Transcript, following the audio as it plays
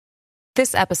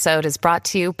This episode is brought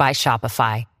to you by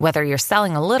Shopify. Whether you're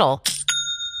selling a little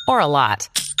or a lot,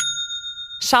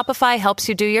 Shopify helps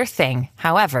you do your thing,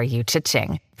 however you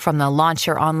cha-ching. From the launch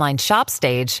your online shop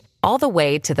stage, all the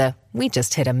way to the we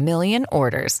just hit 1 million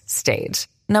orders stage.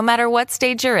 No matter what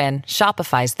stage you're in,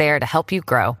 Shopify's there to help you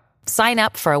grow. Sign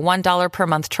up for a $1 per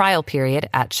month trial period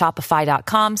at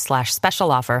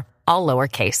shopify.com/special offer, all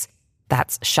lowercase.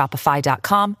 That's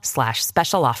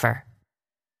shopify.com/special offer.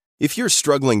 If you're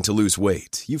struggling to lose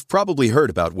weight, you've probably heard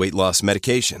about weight loss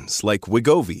medications like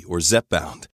Wegovy or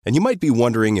Zepbound, and you might be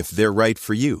wondering if they're right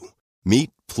for you. Meet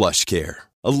PlushCare,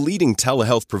 a leading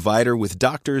telehealth provider with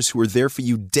doctors who are there for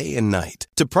you day and night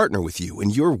to partner with you in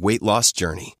your weight loss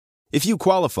journey. If you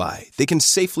qualify, they can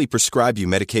safely prescribe you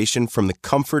medication from the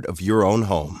comfort of your own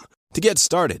home. To get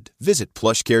started, visit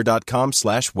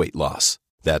plushcare.com/weightloss.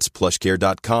 That's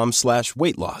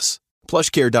plushcare.com/weightloss.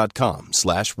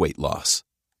 plushcare.com/weightloss.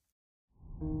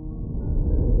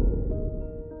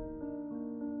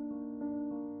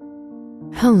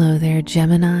 Hello there,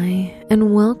 Gemini,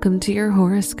 and welcome to your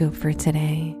horoscope for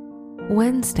today,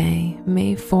 Wednesday,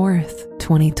 May 4th,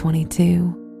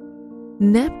 2022.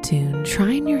 Neptune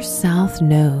trine your south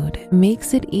node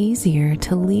makes it easier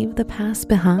to leave the past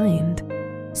behind,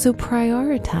 so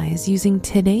prioritize using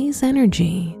today's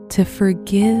energy to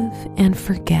forgive and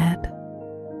forget.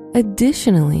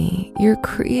 Additionally, your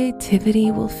creativity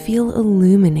will feel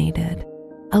illuminated,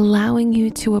 allowing you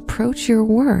to approach your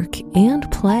work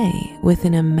and play with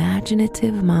an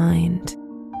imaginative mind.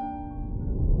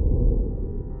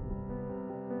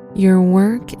 Your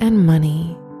work and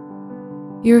money.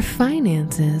 Your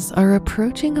finances are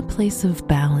approaching a place of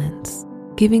balance,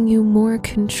 giving you more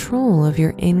control of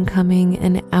your incoming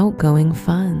and outgoing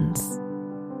funds.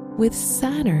 With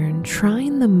Saturn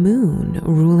trine the moon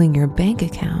ruling your bank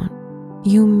account,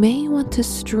 you may want to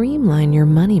streamline your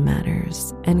money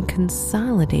matters and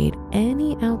consolidate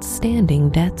any outstanding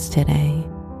debts today.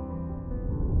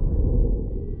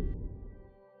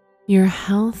 Your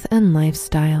health and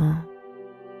lifestyle.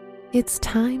 It's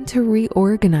time to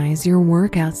reorganize your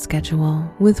workout schedule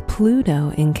with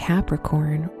Pluto in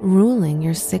Capricorn ruling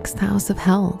your 6th house of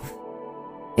health.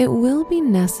 It will be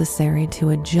necessary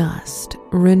to adjust,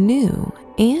 renew,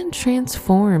 and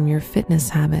transform your fitness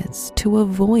habits to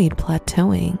avoid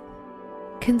plateauing.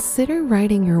 Consider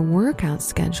writing your workout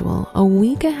schedule a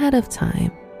week ahead of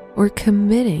time or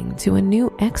committing to a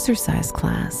new exercise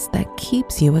class that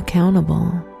keeps you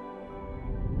accountable.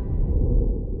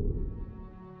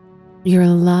 Your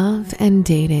love and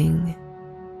dating.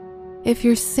 If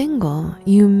you're single,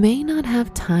 you may not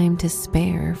have time to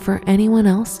spare for anyone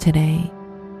else today,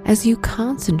 as you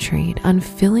concentrate on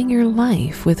filling your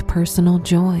life with personal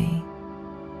joy.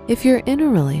 If you're in a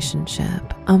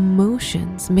relationship,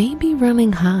 emotions may be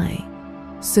running high,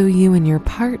 so you and your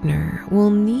partner will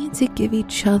need to give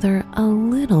each other a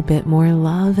little bit more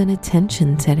love and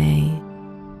attention today.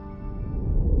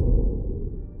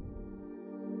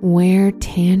 Wear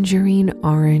tangerine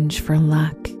orange for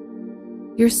luck.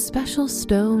 Your special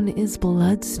stone is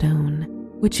bloodstone,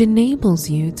 which enables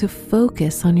you to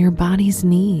focus on your body's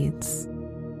needs.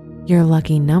 Your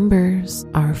lucky numbers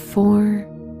are 4,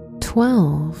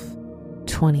 12,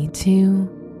 22,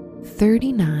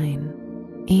 39,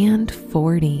 and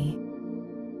 40.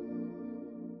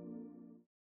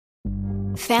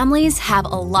 Families have a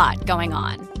lot going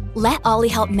on. Let Ollie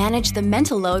help manage the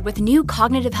mental load with new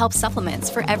cognitive help supplements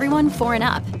for everyone 4 and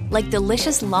up, like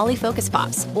delicious Lolly Focus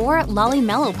Pops or Lolly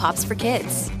Mellow Pops for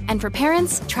kids. And for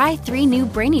parents, try 3 new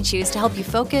Brainy Chews to help you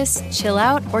focus, chill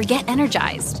out, or get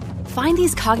energized. Find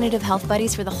these cognitive health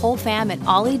buddies for the whole fam at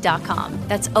ollie.com.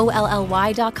 That's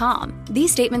OLLY.com.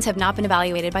 These statements have not been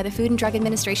evaluated by the Food and Drug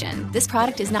Administration. This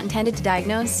product is not intended to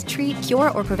diagnose, treat,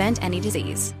 cure, or prevent any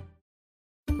disease.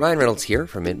 Ryan Reynolds here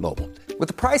from Mint Mobile. With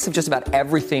the price of just about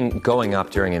everything going up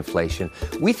during inflation,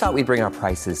 we thought we'd bring our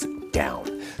prices down.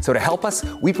 So to help us,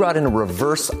 we brought in a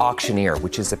reverse auctioneer,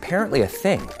 which is apparently a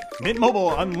thing. Mint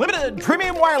Mobile Unlimited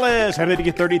Premium Wireless. How to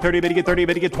get 30, 30, bit to get 30,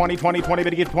 bit to get 20, 20, 20, bit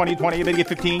to get 20, 20, bit to get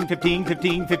 15, 15,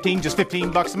 15, 15, just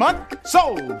 $15 a month?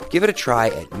 Sold! Give it a try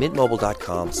at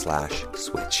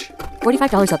mintmobile.com/switch.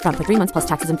 $45 up front for 3 months plus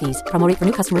taxes and fees. Promo rate for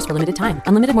new customers for limited time.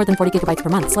 Unlimited more than 40 gigabytes per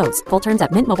month. Slows full terms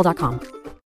at mintmobile.com.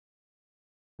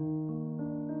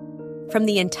 From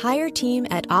the entire team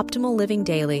at Optimal Living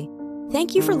Daily,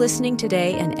 thank you for listening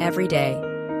today and every day.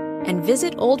 And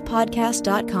visit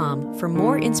oldpodcast.com for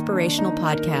more inspirational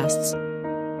podcasts.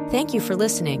 Thank you for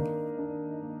listening.